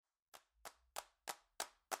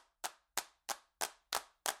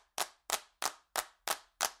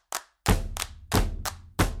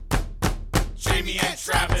Jamie and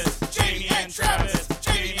Travis. Jamie and Travis.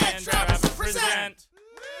 Jamie and Travis present.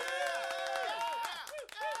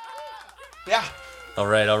 Yeah. All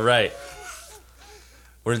right.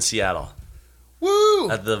 We're in Seattle. Woo!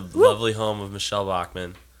 At the lovely home of Michelle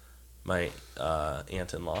Bachman, my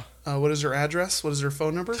aunt-in-law. What is her address? What is her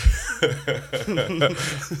phone number?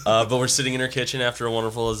 But we're sitting in her kitchen after a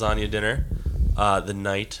wonderful lasagna dinner the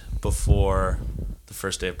night before the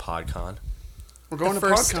first day of PodCon. We're going to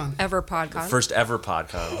First PodCon. ever PodCon. First ever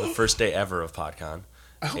PodCon. The first day ever of PodCon.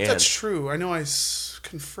 I hope that's true. I know I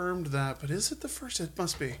confirmed that, but is it the first? It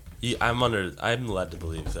must be. I'm led to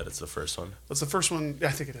believe that it's the first one. What's the first one? Yeah,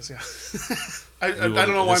 I think it is, yeah. I don't This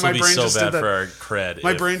know why my will be brain so just bad did that. for our cred.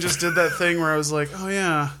 My brain just did that thing where I was like, oh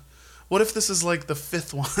yeah, what if this is like the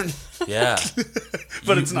fifth one? Yeah.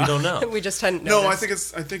 But it's not. We don't know. We just hadn't No, noticed.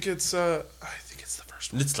 I think it's the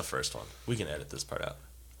first one. It's the first one. We can edit this part out.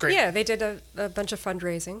 Great. Yeah, they did a bunch of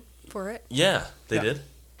fundraising for it. Yeah, they Yeah. did.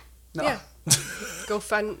 No. Yeah. Go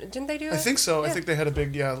fund. Didn't they do it? I think so. I Yeah. think they had a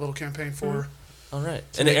big, little campaign for All right.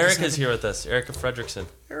 And make this Erica's happen. here with us. Erica Fredrickson.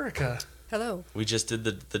 Erica. Hello. We just did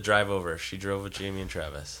the drive over. She drove with Jamie and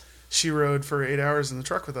Travis. She rode for 8 hours in the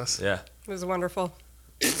truck with us. Yeah. It was wonderful.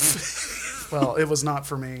 Well, it was not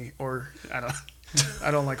for me, or I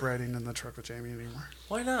don't like riding in the truck with Jamie anymore.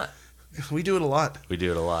 Why not? We do it a lot. We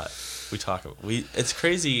do it a lot. We talk. It's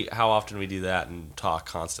crazy how often we do that and talk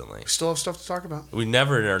constantly. We still have stuff to talk about. We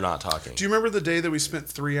never are not talking. Do you remember the day that we spent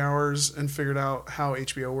 3 hours and figured out how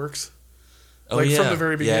HBO works? Oh, like, yeah. from the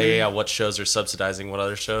very beginning? Yeah. What shows are subsidizing what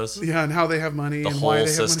other shows? Yeah, and how they have money The and whole why they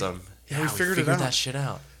system. have money. Yeah, we figured it out. that shit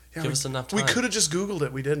out. Yeah, Give us enough time. We could have just Googled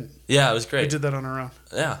it. We didn't. Yeah, it was great. We did that on our own.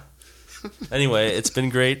 Yeah. Anyway, it's been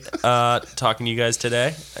great talking to you guys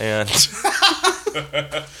today. And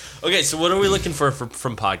okay, so what are we looking for from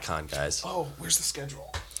PodCon, guys? Oh, where's the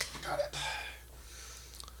schedule? Got it.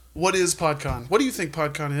 What is PodCon? What do you think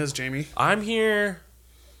PodCon is, Jamie? I'm here.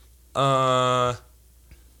 I'm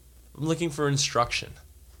looking for instruction.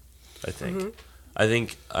 I think.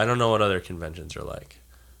 I don't know what other conventions are like,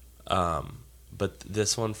 but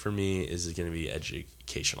this one for me is going to be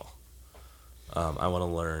educational. I want to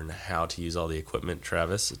learn how to use all the equipment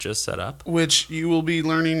Travis just set up. Which you will be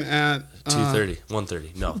learning at 2:30,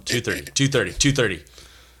 1:30, no, 2:30.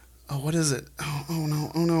 Oh, what is it? Oh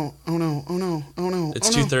no. It's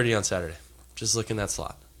 2:30 on Saturday. Just look in that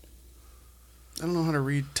slot. I don't know how to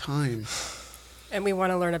read time. And we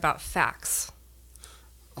want to learn about facts.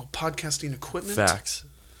 Oh, podcasting equipment? Facts.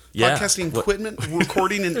 Yeah. Podcasting What- equipment,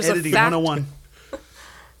 recording and There's a editing fact. 101.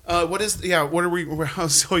 What are we,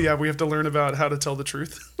 so yeah, we have to learn about how to tell the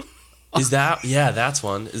truth. Is that? Yeah, that's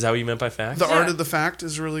one. Is that what you meant by facts? The art Yeah. of the fact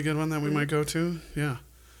is a really good one that we might go to. Yeah.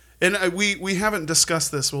 And we haven't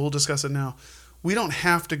discussed this, but we'll discuss it now. We don't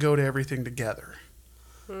have to go to everything together.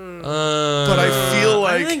 But I feel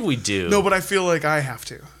like... I think we do. No, but I feel like I have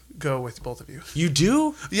to go with both of you. You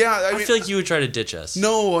do? Yeah, I I mean... feel like you would try to ditch us.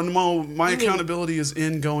 No, my You mean- accountability is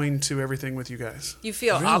in going to everything with you guys. You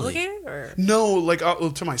feel Really? obligated, or No, like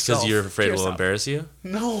to myself. Because you're afraid it will yourself. embarrass you?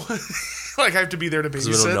 No, like I have to be there to Because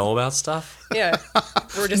we don't babysit. know about stuff? yeah,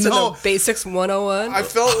 we're just No. in the basics 101. I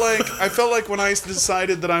felt like when I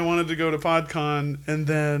decided that I wanted to go to PodCon, and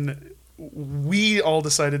then we all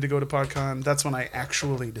decided to go to PodCon. That's when I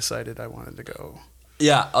actually decided I wanted to go.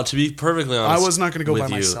 Yeah, to be perfectly honest, I was not gonna go with by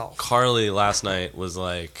you, myself. Carly last night was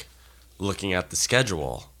like looking at the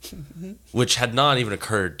schedule, which had not even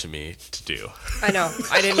occurred to me to do. I know.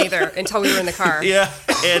 I didn't either until we were in the car. Yeah,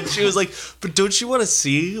 and she was like, "But don't you want to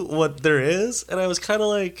see what there is?" And I was kind of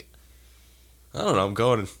like, "I don't know. I'm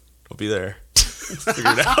going. I'll be there. Figure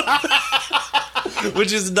it out."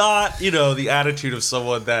 Which is not, the attitude of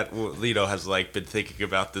someone that has like been thinking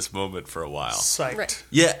about this moment for a while. Psyched. Right.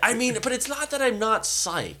 Yeah, I mean, but it's not that I'm not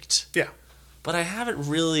psyched. Yeah. But I haven't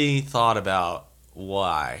really thought about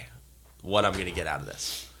what I'm going to get out of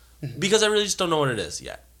this. Because I really just don't know what it is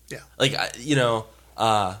yet. Yeah. Like,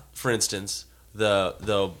 for instance, the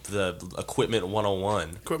Equipment 101.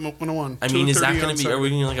 Equipment 101. I mean, is that 2:30 going on to be, are we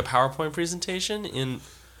Saturday. going to like a PowerPoint presentation? don't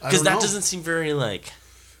Because that know. doesn't seem very like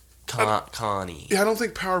Connie. Yeah, I don't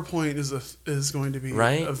think PowerPoint is going to be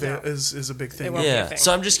Right? is a big thing. It won't be a Yeah, thing.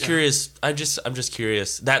 so I'm just curious. I'm just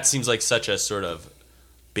curious. That seems like such a sort of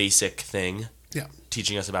basic thing. Yeah.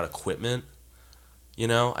 Teaching us about equipment.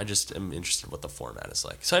 I just am interested in what the format is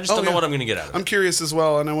like. So I just don't know yeah. what I'm going to get out of it. I'm curious as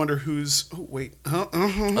well, and I wonder who's. Oh, wait.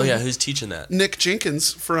 Oh yeah, who's teaching that? Nick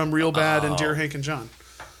Jenkins from Real Bad and Oh. Dear Hank and John.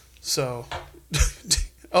 So,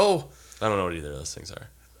 oh, I don't know what either of those things are.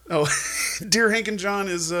 Oh, Dear Hank and John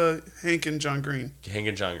is Hank and John Green, Hank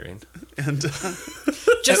and John Green. and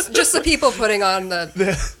Just the people putting on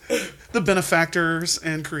the the benefactors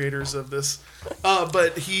and creators of this.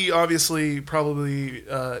 But he obviously probably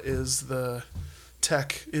is the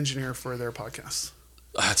tech engineer for their podcasts.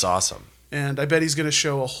 That's awesome. And I bet he's going to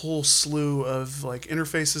show a whole slew of like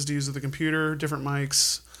interfaces to use with the computer, different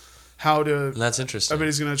mics, how to. That's I interesting. bet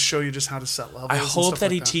he's going to show you just how to set levels. I and hope stuff that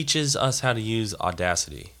like he teaches us how to use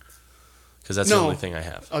Audacity. Because that's the No. only thing I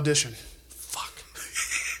have. Audition. Fuck.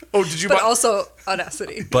 Oh, did you But buy? also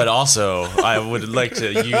Audacity. But also, I would like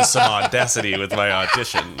to use some Audacity with my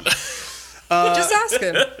audition. Just ask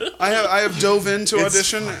him. I have dove into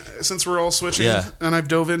Audition since we're all switching, Yeah. and I've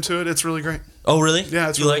dove into it. It's really great. Oh, really? Yeah,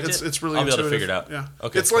 it's you really, liked it? it's really I'll be able intuitive. to figure it out. Yeah,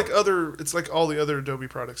 Okay. It's cool. like all the other Adobe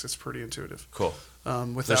products. It's pretty intuitive. Cool.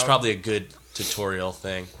 Without, There's probably a good tutorial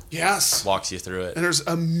thing. yes, Walks you through it. and there's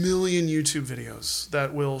a million YouTube videos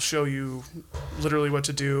that will show you literally what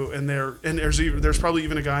to do, and there's probably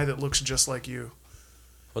even a guy that looks just like you.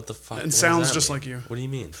 What the fuck? And what does sounds that just mean? like you. What do you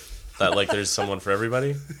mean? That like there's someone for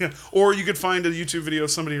everybody? Yeah, or you could find a YouTube video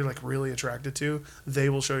of somebody you're like really attracted to. They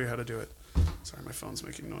will show you how to do it. Sorry, my phone's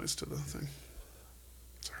making noise to the thing.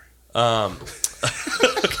 Sorry.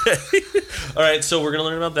 Okay. All right, so we're gonna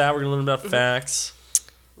learn about that. We're gonna learn about facts.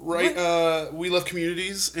 Right. We love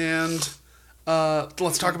communities, and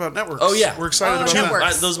let's talk about networks. Oh yeah, we're excited Oh, about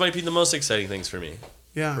networks. that. Those might be the most exciting things for me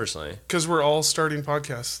Yeah, personally. because we're all starting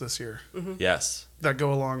podcasts this year Yes. that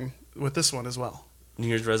go along with this one as well. New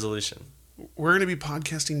Year's resolution. We're going to be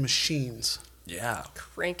podcasting machines, Yeah.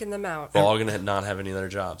 Cranking them out. We're all gonna not have any other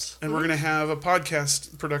jobs. and we're going to have a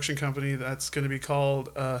podcast production company that's going to be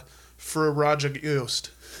called Faraja Yost.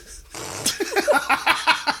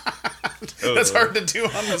 That's hard to do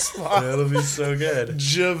on the spot. That'll be so good.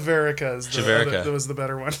 Javerica is the Javerica. that was the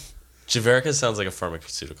better one. Javerica sounds like a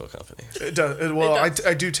pharmaceutical company. It does. Well, It does.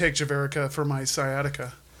 I do take Javerica for my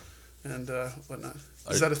sciatica and whatnot.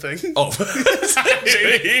 Is that a thing? Oh,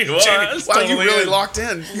 Jamie, Jamie, wow, you really locked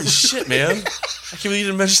in. Shit, man! I can't believe you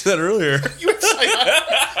didn't mention that earlier. You have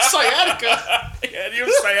sciatica. Yeah, you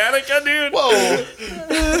have sciatica, dude.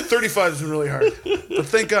 Whoa. 35 has been really hard. But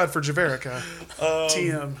thank God for Javerica.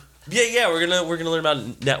 TM. Yeah. We're gonna learn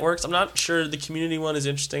about networks. I'm not sure the community one is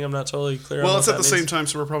interesting. I'm not totally clear. Well, on it's what at the that same means. time,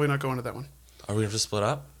 so we're probably not going to that one. Are we gonna have to split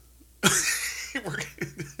up?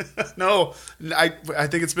 No, I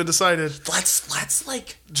think it's been decided. Let's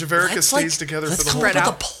like Javerica let's, stays together let's for the come whole up with a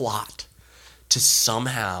out. plot to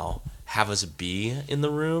somehow have us be in the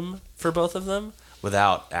room for both of them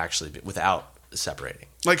without separating.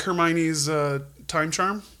 Like Hermione's time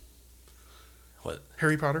charm. What?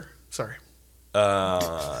 Harry Potter. Sorry.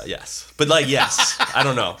 Yes, but like yes, I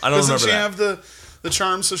don't know. I don't Doesn't remember she that. have the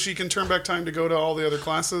charm so she can turn back time to go to all the other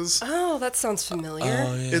classes? Oh, that sounds familiar.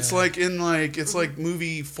 Oh, yeah. It's like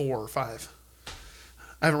movie 4 or 5.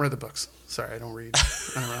 I haven't read the books. Sorry, I don't read.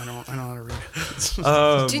 I don't know how to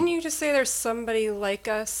read. Didn't you just say there's somebody like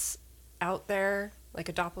us out there, like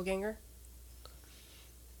a doppelganger?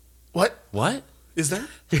 What? Is there?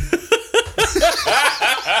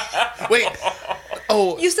 Wait.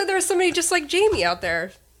 Oh, You said there was somebody just like Jamie out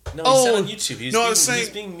there. No, Oh, he said on YouTube. He's no, I being, was saying- he's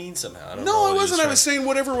being mean somehow. I don't know no, what I he wasn't. I trying- was saying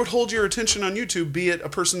whatever would hold your attention on YouTube, be it a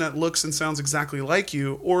person that looks and sounds exactly like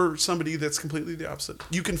you or somebody that's completely the opposite.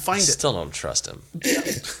 You can find it. Still don't trust him.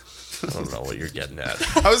 I don't know what you're getting at.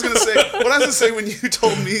 I was going to say, what I was going to say when you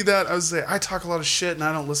told me that, I was saying, I talk a lot of shit and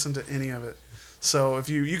I don't listen to any of it. So if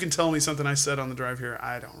you can tell me something I said on the drive here,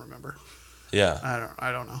 I don't remember. Yeah.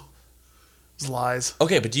 I don't know. It's lies.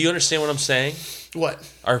 Okay, but do you understand what I'm saying? What?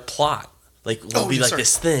 Our plot, like, will Oh, be yeah, like sorry.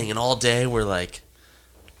 this thing, and all day we're like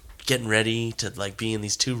getting ready to like be in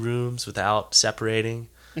these two rooms without separating,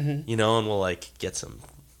 you know, and we'll like get some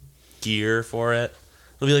gear for it.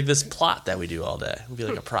 It'll be like this plot that we do all day. It'll be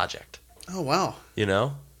like a project, Oh, wow. you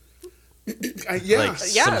know, Yeah. like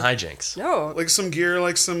Yeah. some hijinks. No. Like some gear,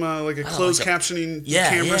 like some like a closed like a- captioning Yeah,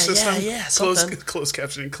 camera yeah, system. yeah, closed something. closed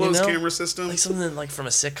captioning, You closed know? camera system. Like something like from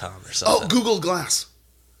a sitcom or Oh, something. Google Glass.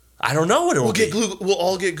 I don't know what it will We'll be. get Google. We'll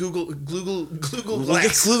all get Google We'll get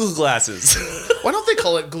Glass. Google glasses. Why don't they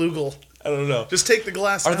call it Google? I don't know. Just take the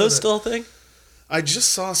glass. Are out those of it. still a thing? I just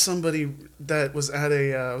saw somebody that was at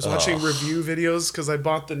a. I was watching review videos because I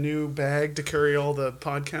bought the new bag to carry all the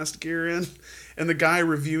podcast gear in, and the guy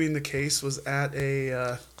reviewing the case was at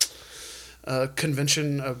a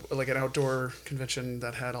convention, like an outdoor convention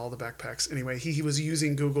that had all the backpacks. Anyway, he was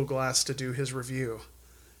using Google Glass to do his review,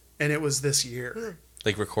 and it was this year.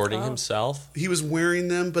 Like recording himself? He was wearing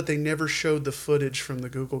them, but they never showed the footage from the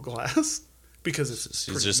Google Glass because it's It's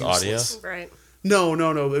pretty just useless. audio? Right. No.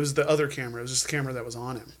 It was the other camera. It was just the camera that was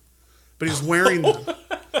on him. But he was wearing them.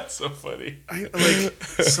 That's so funny. Like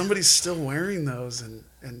somebody's still wearing those, and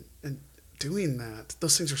doing that?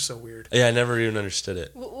 Those things are so weird. Yeah, I never even understood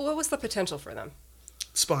it. What was the potential for them?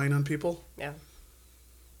 Spying on people. Yeah.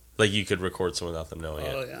 Like you could record someone without them knowing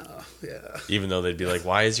Oh it, yeah. even though they'd be like,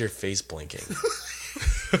 "Why is your face blinking?"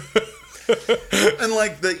 And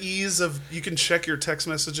like the ease of you can check your text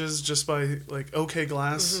messages just by like OK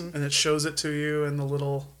Glass, and it shows it to you in the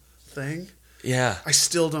little thing. Yeah. I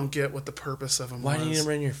still don't get what the purpose of them Why was. do you need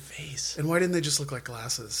them in your face? And why didn't they just look like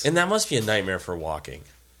glasses? And that must be a nightmare for walking,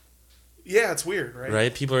 Yeah, it's weird, right?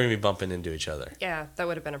 right? People are gonna be bumping into each other. Yeah, that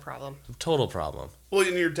would have been a problem. Total problem. Well,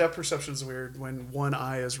 and your depth perception is weird when one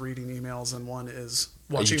eye is reading emails and one is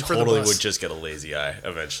watching You for totally the bus. would just get a lazy eye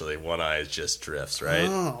eventually. One eye just drifts, right?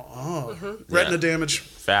 Retina Yeah. damage.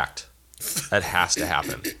 Fact. That has to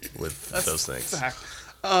happen with those things. Fact.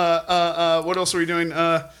 What else are we doing?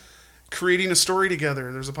 Creating a story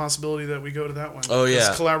together. There's a possibility that we go to that one. Oh, yeah.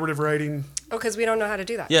 It's collaborative writing. Oh, because we don't know how to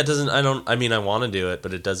do that. Yeah, it doesn't. I mean, I want to do it,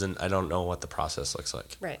 but it doesn't. I don't know what the process looks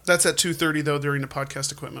like. Right. That's at 2:30 though during the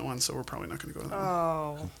podcast equipment one, so we're probably not going to go to that one.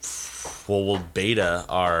 Oh. Well, we'll beta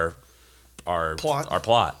our Plot. Our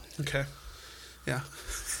plot. Okay. Yeah.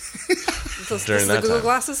 This During is that the Google time.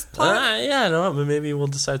 Glasses plot? Yeah, no, but maybe we'll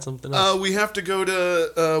decide something else. We have to go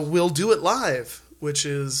to We'll Do It Live, which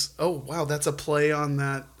is that's a play on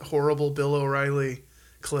that horrible Bill O'Reilly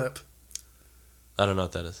clip. I don't know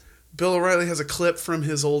what that is. Bill O'Reilly has a clip from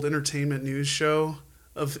his old entertainment news show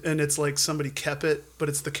and it's like somebody kept it, but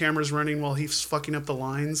it's the camera's running while he's fucking up the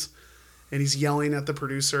lines, and he's yelling at the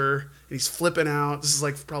producer, and he's flipping out. This is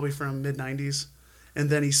like probably from mid-90s, and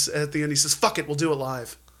then he's at the end he says, "Fuck it, we'll do it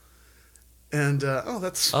live." And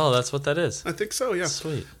that's what that is. I think so, yeah.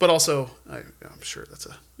 Sweet. But also, I'm sure that's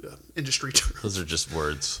a industry term. Those are just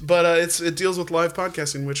words. But it deals with live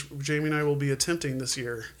podcasting, which Jamie and I will be attempting this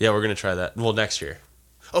year. Yeah, we're gonna try that. Well, next year,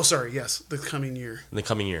 Oh, sorry, yes, the coming year. in the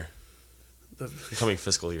coming year, The, the coming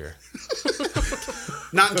fiscal year.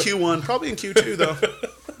 not in Q1, probably in Q2 though.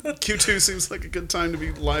 Q2 seems like a good time to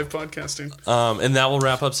be live podcasting. And that will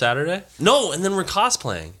wrap up Saturday. No, and then we're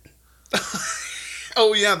cosplaying.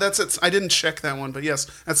 Oh yeah, that's it. I didn't check that one, but yes,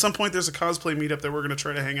 at some point there's a cosplay meetup that we're going to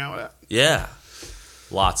try to hang out at. Yeah,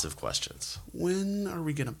 lots of questions. When are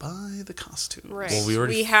we going to buy the costume? Right. Well, we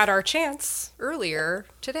already- had our chance earlier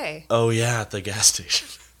today. Oh yeah, at the gas station.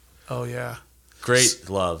 Oh yeah. Great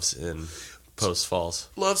gloves in Post Falls.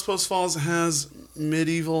 Love's Post Falls has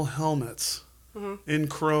medieval helmets in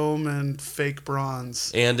chrome and fake bronze.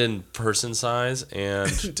 And in person size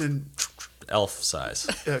and And elf size.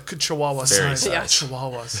 Chihuahua Fairy size. size. Yeah,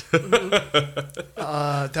 Chihuahuas.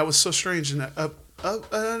 That was so strange. And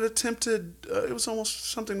an attempted,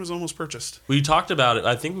 something was almost purchased. We talked about it.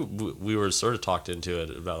 I think we were sort of talked into it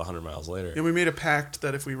about 100 miles later. And we made a pact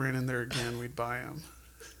that if we ran in there again, we'd buy them.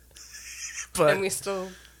 But And we still...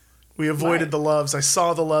 we avoided Right. the loves. I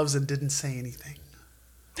saw the loves and didn't say anything.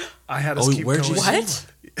 I had us keep where'd going. you What?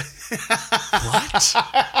 What?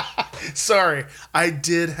 Sorry, I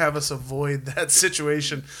did have us avoid that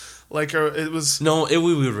situation. Like it was. No, we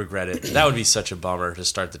would regret it. That would be such a bummer to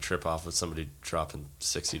start the trip off with somebody dropping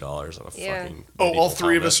 $60 on a Yeah. fucking. Oh, all medieval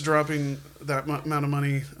three of helmet. us dropping that amount of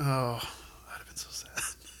money. Oh, that'd have been so sad.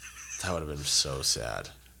 That would have been so sad.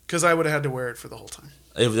 Because I would have had to wear it for the whole time.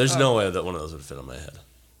 There's no way that one of those would fit on my head.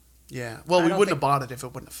 Yeah. Well, I we don't wouldn't think- have bought it if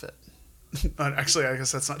it wouldn't have fit. Actually, I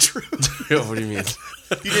guess that's not true. What do you mean?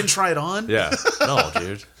 You didn't try it on? Yeah. No,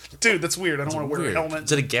 dude. Dude, that's weird. I don't want to wear a Weird. helmet.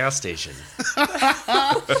 It's at a gas station.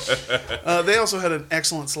 They also had an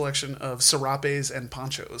excellent selection of serapes and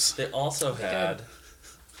ponchos. They also had.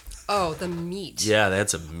 Oh, the meat. Yeah, they had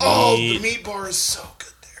some meat. Oh, the meat bar is so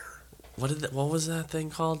good there. What was that thing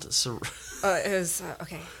called? It was,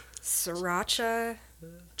 okay. Sriracha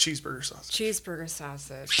Cheeseburger sausage. cheeseburger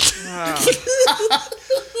sausage. Wow.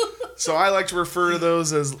 So I like to refer to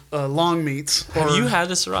those as long meats. Have or- you had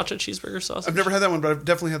a sriracha cheeseburger sausage? I've never had that one, but I've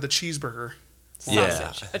definitely had the cheeseburger. Yeah.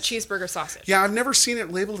 Sausage. A cheeseburger sausage. Yeah, I've never seen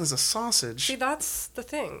it labeled as a sausage. See, that's the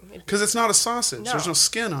thing. Because it's not a sausage. No. There's no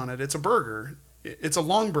skin on it. It's a burger. It's a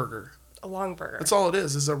long burger. A long burger. That's all it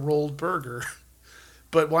is a rolled burger.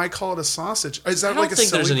 But why call it a sausage? Is that I don't like a think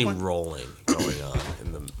there's selling any point? rolling going on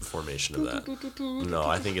in the formation of that. No,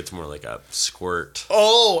 I think it's more like a squirt.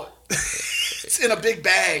 Oh, it's in a big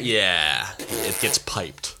bag. Yeah, it gets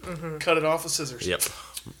piped. Cut it off with scissors. Yep.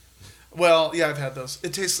 Well, yeah, I've had those.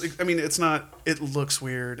 It tastes like, I mean, it's not, it looks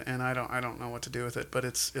weird, and I don't know what to do with it, but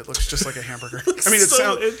it looks just like a hamburger. I mean, it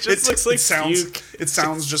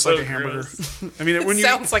sounds just like a hamburger. I mean, when you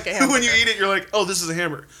sounds like a hamburger. When you eat it, you're like, oh, this is a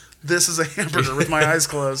hamburger. This is a hamburger with my eyes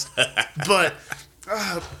closed. But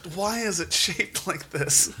why is it shaped like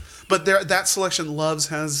this? But that selection Love's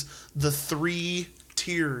has the 3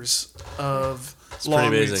 tiers of It's long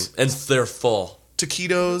pretty amazing. wings. And they're full.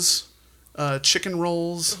 Taquitos, chicken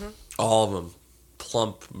rolls. All of them.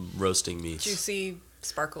 Plump roasting meats. Juicy,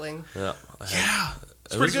 sparkling. Yeah. Yeah.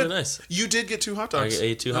 It Pretty was good. really nice. You did get 2 hot dogs. I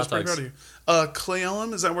ate 2 I was hot pretty dogs. proud of you. Clay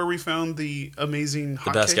Ellum, is that where we found the amazing The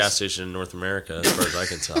hot best cakes? gas station in North America, as far as I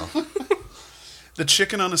can tell. The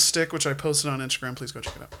chicken on a stick, which I posted on Instagram, please go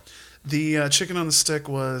check it out. The chicken on the stick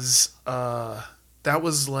was that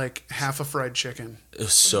was like half a fried chicken. It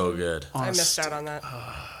was so good. On I a missed stick. out on that.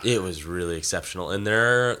 It was really exceptional. And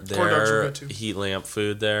their Corn dogs were good, too. heat lamp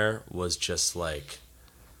food there was just like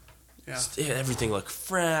Yeah. everything looked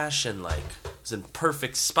fresh and like it was in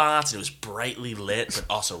perfect spots and it was brightly lit but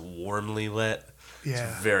also warmly lit.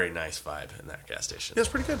 Yeah. Very nice vibe in that gas station. Yeah, it's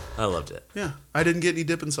pretty good. I loved it. Yeah. I didn't get any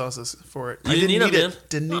dipping sauces for it. You I didn't need need them, it. man?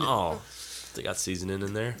 Didn't need it. Oh, they got seasoning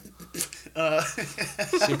in there.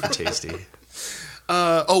 Super tasty.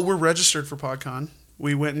 We're registered for PodCon.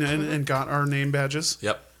 We went in and got our name badges.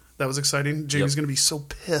 Yep. That was exciting. Jamie's Yep. going to be so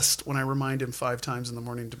pissed when I remind him 5 times in the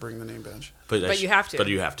morning to bring the name badge. But you have to. But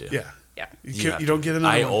you have to. Yeah. Yeah. You have don't to. get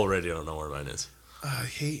another I one. already don't know where mine is. I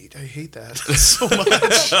hate that so much.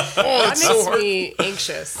 That so makes hard. me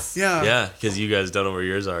anxious. Yeah. Yeah, because you guys don't know where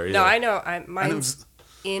yours are either. No, I know. Mine's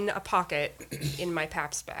in a pocket in my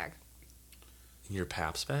Paps bag. In your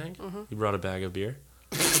Paps bag? Mm-hmm. You brought a bag of beer?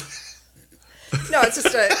 No, it's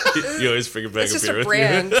just a. You always bring a bag It's of just beer a with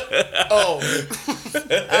brand. Oh.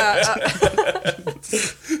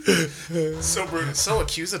 So brutal. So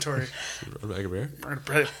accusatory. you? A bag of beer?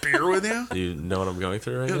 Bring a beer with you? Do you know what I'm going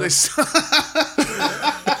through right Yeah, now? they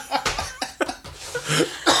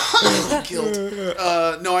Guilt.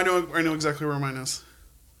 No, I know exactly where mine is.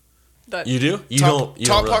 That, You do? You top don't. You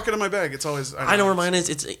top don't really- pocket of my bag. It's always. I know where mine is.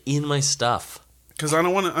 It's in my stuff. Because I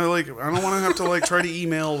don't want to. I don't want to have to try to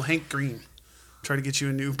email Hank Green, try to get you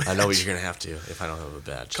a new badge. I know what you're gonna have to if I don't have a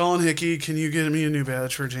badge. Colin Hickey, can you get me a new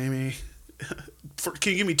badge for Jamie?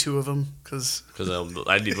 Can you give me 2 of them? Because Because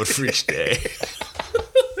I need one for each day.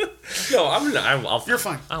 No, I'll. You're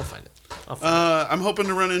fine. I'll find it. I'll find it. I'm hoping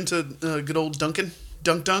to run into good old Duncan.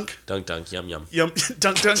 Dunk. Dunk, yum, yum. Yum.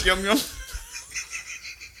 Dunk. Yum. Yum.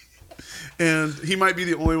 And he might be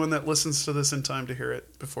the only one that listens to this in time to hear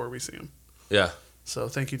it before we see him. Yeah. So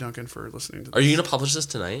thank you, Duncan, for listening to this. Are you gonna publish this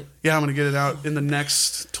tonight? Yeah, I'm going to get it out in the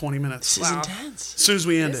next 20 minutes. This is Wow. intense. As soon as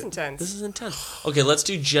we it end is it. intense. This is intense. Okay, let's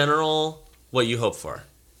do general what you hope for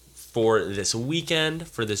this weekend,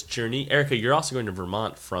 for this journey. Erica, you're also going to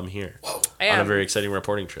Vermont from here I on am. a very exciting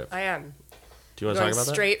reporting trip. I am. Do you want to Going talk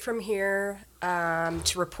about straight from here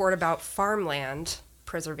to report about farmland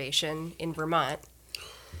preservation in Vermont that?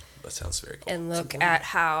 That sounds very cool. and look at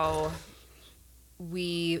how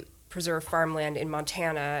we preserve farmland in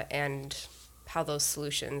Montana and how those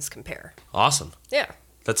solutions compare. Awesome. Yeah.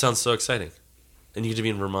 That sounds so exciting. And you get to be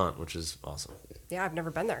in Vermont, which is awesome. Yeah, I've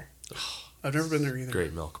never been there. I've never been there either.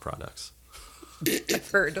 Great milk products. I've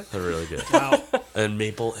heard. They're really good. Wow. And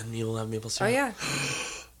you'll have maple Oh, syrup. yeah.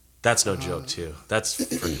 That's no joke, too. That's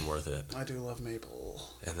freaking worth it. I do love maple.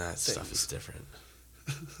 And that stuff Things. is different.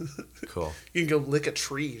 Cool. You can go lick a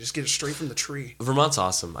tree. Just get it straight from the tree. Vermont's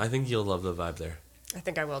awesome. I think you'll love the vibe there. I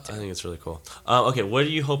think I will I too. think it's really cool. Okay, what are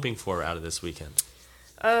you hoping for out of this weekend?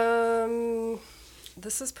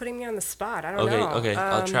 This is putting me on the spot. I don't know. Okay.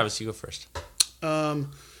 Travis, you go first. A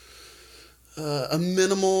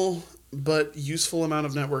minimal but useful amount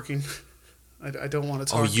of networking. I don't want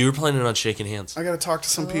to Oh, talk. you're planning on shaking hands. I got to talk to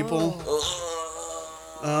some people.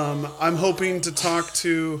 I'm hoping to talk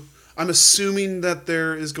to. I'm assuming that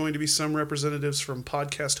there is going to be some representatives from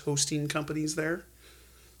podcast hosting companies there.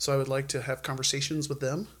 So I would like to have conversations with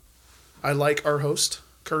them. I like our host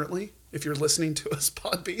currently. If you're listening to us,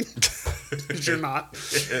 Podbean, if you're not,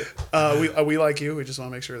 we like you. We just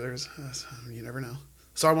want to make sure there's. You never know.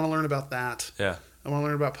 So I want to learn about that. Yeah. I want to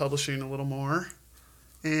learn about publishing a little more,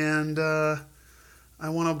 and I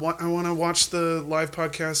want to watch the live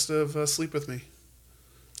podcast of Sleep With Me.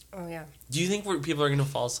 Oh, yeah. Do you think people are going to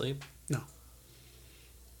fall asleep? No,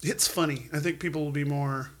 it's funny. I think people will be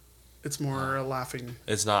more. It's more laughing.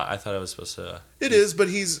 It's not. I thought I was supposed to. It is, but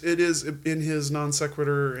it is in his non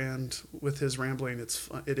sequitur and with his rambling.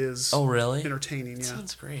 It is. Oh, really? Entertaining. Yeah,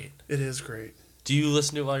 Sounds great. it is great. Do you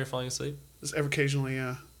listen to it while you're falling asleep? Just occasionally,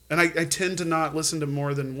 yeah. And I tend to not listen to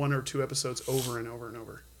more than 1 or 2 episodes over and over and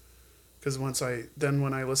over. Because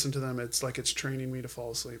when I listen to them, it's like it's training me to fall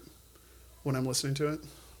asleep when I'm listening to it.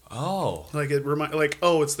 Oh, Like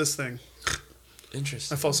it's this thing.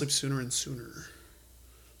 interesting. I fall asleep sooner and sooner.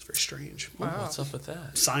 It's very strange. Ooh, what's up with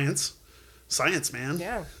that? Science, man.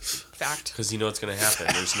 Yeah. Fact. Because you know what's going to happen.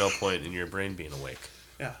 There's no point in your brain being awake.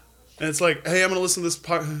 Yeah. And it's like, hey, I'm going to listen to this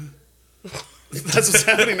That's what's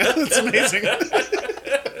happening now. That's amazing.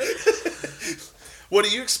 What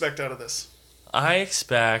do you expect out of this? I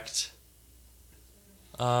expect.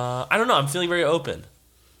 I don't know. I'm feeling very open.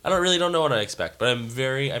 I don't know what I expect, but I'm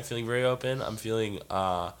feeling very open. I'm feeling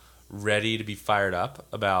ready to be fired up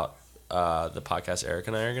about the podcast Eric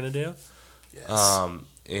and I are going to do. Yes.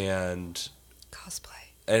 And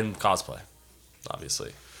Cosplay.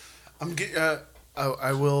 obviously.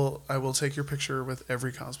 I will take your picture with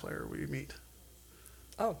every cosplayer we meet.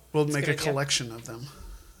 Oh, We'll that's make good a idea. collection of them.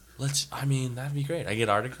 That'd be great. I get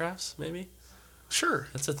autographs, maybe? Sure.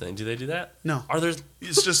 That's a thing. Do they do that? No. Are there?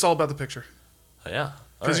 It's just all about the picture. Oh, yeah.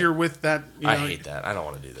 Because you're with that. I hate that. I don't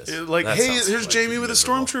want to do this. Like, That hey, sounds, here's like, Jamie with a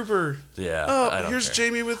miserable. stormtrooper. Yeah. Oh, I don't here's care.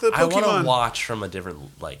 Jamie with a I want Pokemon. to watch from a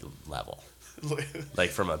different level,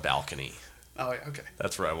 like from a balcony. Oh, yeah, okay.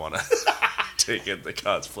 That's where I want to take in the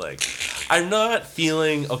cosplay. I'm not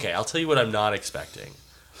feeling okay. I'll tell you what I'm not expecting.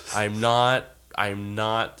 I'm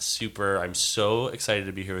so excited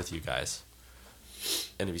to be here with you guys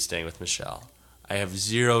and to be staying with Michelle. I have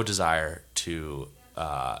zero desire to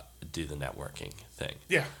do the networking thing.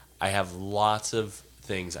 Yeah. I have lots of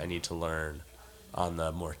things I need to learn on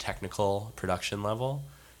the more technical production level,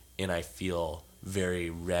 and I feel very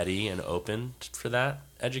ready and open for that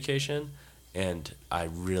education. And I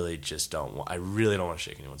really just don't want. I really don't want to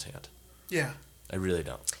shake anyone's hand. Yeah. I really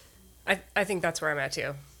don't. I think that's where I'm at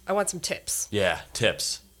too. I want some tips. Yeah,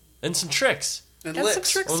 tips and some tricks, And And some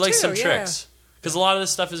licks. tricks or like too, some yeah. tricks, because a lot of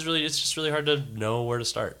this stuff is it's just really hard to know where to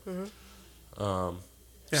start.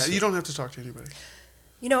 Yeah, you don't have to talk to anybody.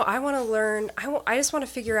 You know, I want to learn. I just want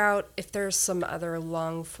to figure out if there's some other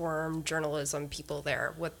long form journalism people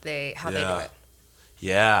there. How they do Yeah. it.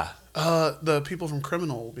 Yeah, The people from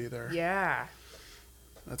Criminal will be there. Yeah.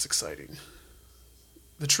 That's exciting.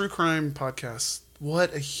 The True Crime podcast.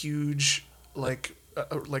 What a huge, like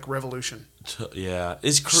revolution. yeah.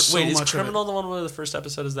 So Wait, is much of it. Criminal the one where the first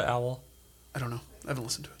episode is the owl, I don't know. I haven't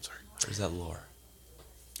listened to it. Sorry. or is that Lore?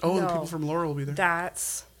 Oh, and No. people from Laura will be there.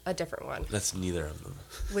 That's a different one That's neither of them.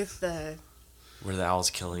 with the Where the owl's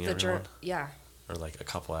killing everyone, yeah. or like a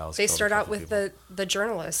couple owls. They killed a start out couple with people. the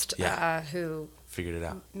journalist Yeah. who Figured it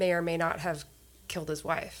out, may or may not have killed his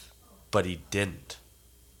wife. but he didn't.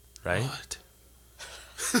 Right? What?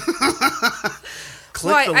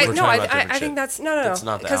 Well, I We're talking about I different think shit. that's That's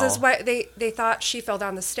not the because his owl. wife they thought she fell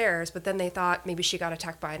down the stairs, but then they thought maybe she got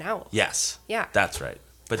attacked by an owl. Yes. Yeah. That's right.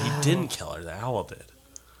 But he didn't kill her. The owl did.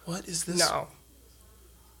 What is this? No,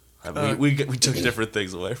 We took different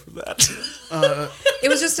things away from that. it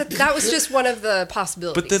was just that was just one of the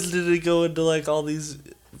possibilities. But then did it go into like all these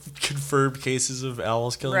confirmed cases of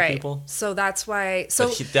owls killing right. people? So that's why. But So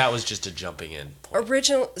that was just a jumping in point.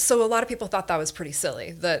 So a lot of people thought that was pretty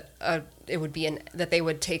silly that it would be that they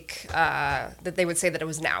would take that they would say that it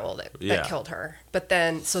was an owl that Yeah. killed her. But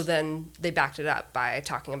then they backed it up by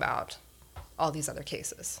talking about all these other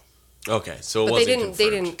cases. Okay, so it But wasn't they confirmed.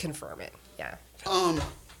 didn't confirm it. Yeah.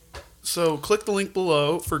 So click the link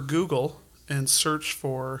below for Google and search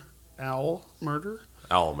for Owl Murder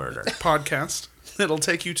Owl murder. podcast. It'll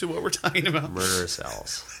take you to what we're talking about. Murderous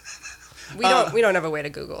owls. We don't have a way to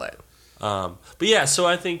Google it. But yeah, so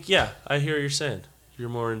I think, I hear what you're saying. You're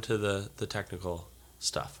more into the technical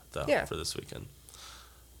stuff, though, Yeah. for this weekend.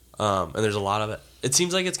 And there's a lot of it. It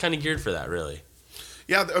seems like it's kind of geared for that, really.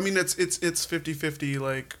 Yeah, I mean it's 50-50.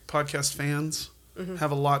 Like podcast fans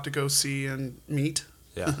have a lot to go see and meet.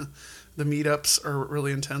 Yeah. The meetups are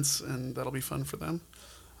really intense, and that'll be fun for them.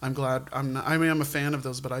 I'm glad. I'm a fan of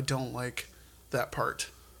those, but I don't like that part.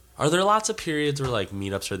 Are there lots of periods where, like,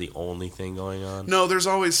 meetups are the only thing going on? No, there's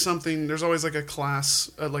always something. There's always like a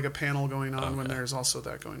class, like a panel going on when Okay. there's also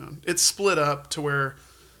that going on. It's split up to where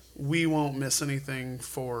we won't miss anything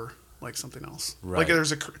for like something else. Right.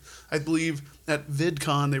 Like I believe at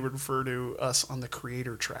VidCon they would refer to us on the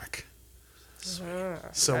creator track. So we're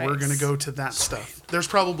Nice. going to go to that stuff. There's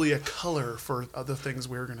probably a color for other things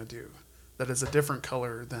we're going to do that is a different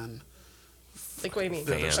color than Like, what do you mean?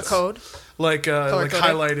 Fans. A code? like Color-coded?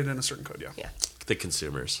 highlighted in a certain code. Yeah. Yeah. The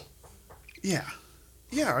consumers. Yeah.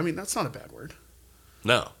 Yeah. I mean, that's not a bad word,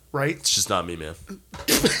 No. right? It's just not me, man.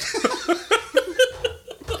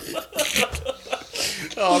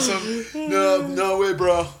 Awesome. No way,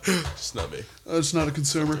 bro. It's not me. It's not a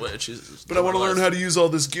consumer. Wait, she's- But I want to learn how to use all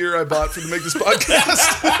this gear I bought to make this podcast.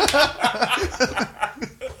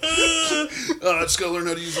 I just gotta learn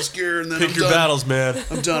how to use this gear, and then Pick I'm your done. battles, man.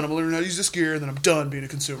 I'm done. I'm gonna learn how to use this gear, and then I'm done being a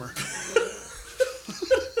consumer.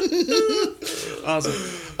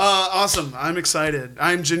 Awesome. I'm excited.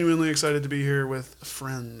 I'm genuinely excited to be here with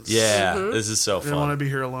friends. Yeah, this is so I don't want to fun. be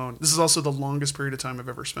here alone. This is also the longest period of time I've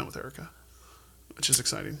ever spent with Erica, which is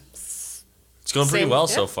exciting. It's going pretty Same, well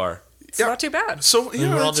yeah. so far. It's Yeah. not too bad. So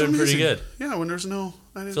yeah, we're all it's doing pretty amazing. good. Yeah, when there's no,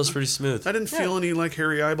 I didn't, Feels pretty smooth. I didn't feel any like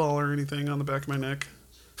hairy eyeball or anything on the back of my neck.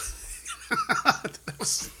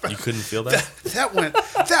 You couldn't feel that? That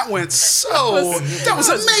went so. That was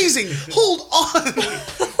amazing. Hold on.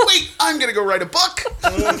 Wait, I'm gonna go write a book.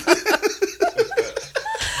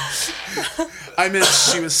 I meant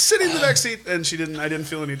she was sitting in the back seat and she didn't. I didn't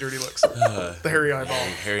feel any dirty looks. The hairy eyeball.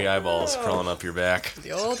 Hairy eyeballs crawling up your back.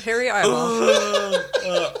 The old hairy eyeball.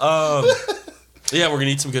 Yeah, we're going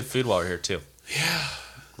to eat some good food while we're here, too. Yeah.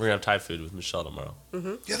 We're going to have Thai food with Michelle tomorrow.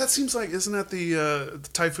 Yeah, that seems like. Isn't that the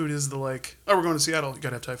Thai food is the like? Oh, we're going to Seattle. You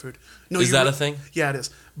gotta have Thai food. No, Is you that re- a thing? Yeah, it is.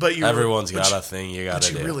 But you. Everyone's but got you- a thing you got But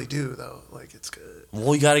to you do. really do though. Like it's good.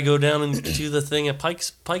 Well, you got to go down and do the thing at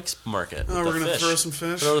Pike's Market. Oh, with we're the gonna fish. throw some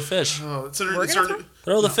fish. Throw the fish. Oh, it's We're it's gonna our, throw-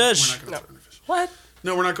 Throw the no, fish. We're not gonna throw any fish. What?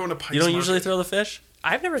 No, we're not going to Pike's You don't Market. usually throw the fish?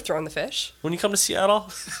 I've never thrown the fish. When you come to Seattle,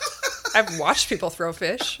 I've watched people throw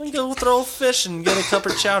fish. you go throw a fish and get a cup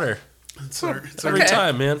of chowder. It's our, it's, Every our, Okay.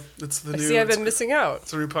 time, man. it's the I new. see I've been missing out.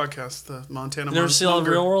 It's a new podcast, the Montana. You never see Seattle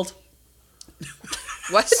Monger. Real World?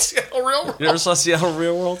 What? Seattle Real World. You never saw Seattle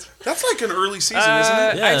Real World? That's like an early season, isn't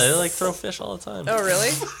it? Yeah, I they s- like throw fish all the time. Oh, really?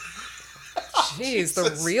 Jeez,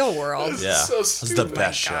 the real world. Yeah, so it's the stupid.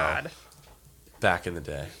 best show God. back in the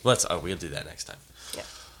day. We'll do that next time.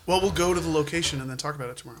 Well, we'll go to the location and then talk about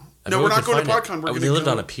it tomorrow. I No, bet we're we not could going to find it. PodCon. We're going They to lived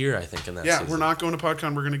go, on a pier, I think, in that Yeah, season. we're not going to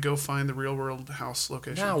PodCon. We're going to go find the Real World House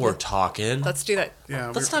location. Now we're talking. Let's do that.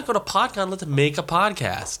 Yeah, Let's not go to PodCon. Let's make a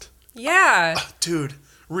podcast. Yeah. dude,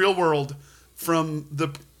 Real World from the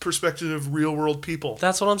perspective of real world people.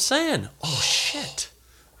 That's what I'm saying. Oh shit!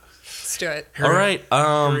 Let's do it. All right.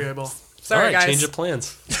 Hairy eyeball. Sorry, all right, guys. change of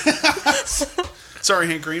plans. Sorry,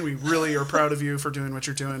 Hank Green. We really are proud of you for doing what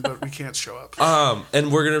you're doing, but we can't show up.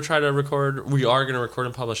 And we're gonna try to record. We are gonna record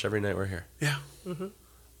and publish every night we're here. Yeah.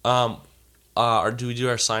 Or do we do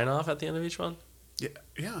our sign off at the end of each one? Yeah.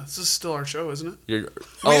 This is still our show, isn't it?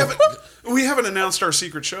 Oh, We haven't announced our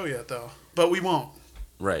secret show yet, though. But we won't.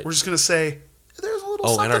 right. We're just gonna say there's a little. Oh,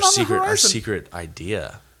 something and our on the secret horizon. secret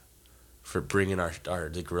idea for bringing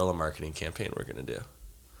the guerrilla marketing campaign we're gonna do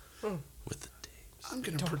with the tapes, I'm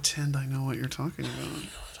gonna pretend I know what you're talking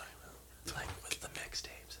about. like with the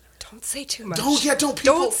mixtapes. Don't say too much. Don't people.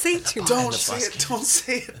 Don't say too much. Don't say it. Don't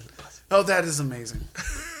say it. Oh, that is amazing.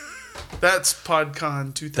 That's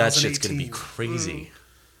PodCon 2018. That shit's gonna be crazy.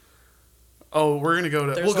 Oh, we're gonna go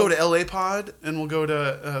to. There's We'll go a- to LA Pod, and we'll go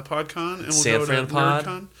to PodCon, and we'll San go Fran to Pod.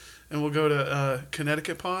 NerdCon, and we'll go to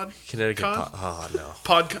Connecticut Pod. Connecticut. Con? Oh no.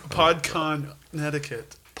 PodCon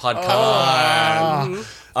Connecticut. PodCon.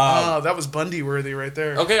 Oh, that was Bundy worthy right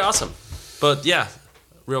there. Okay, awesome. But yeah,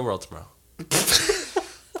 Real World tomorrow.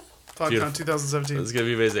 PodCon beautiful. 2017. It's gonna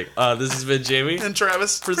be amazing. This has been Jamie. And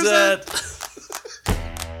Travis. Present.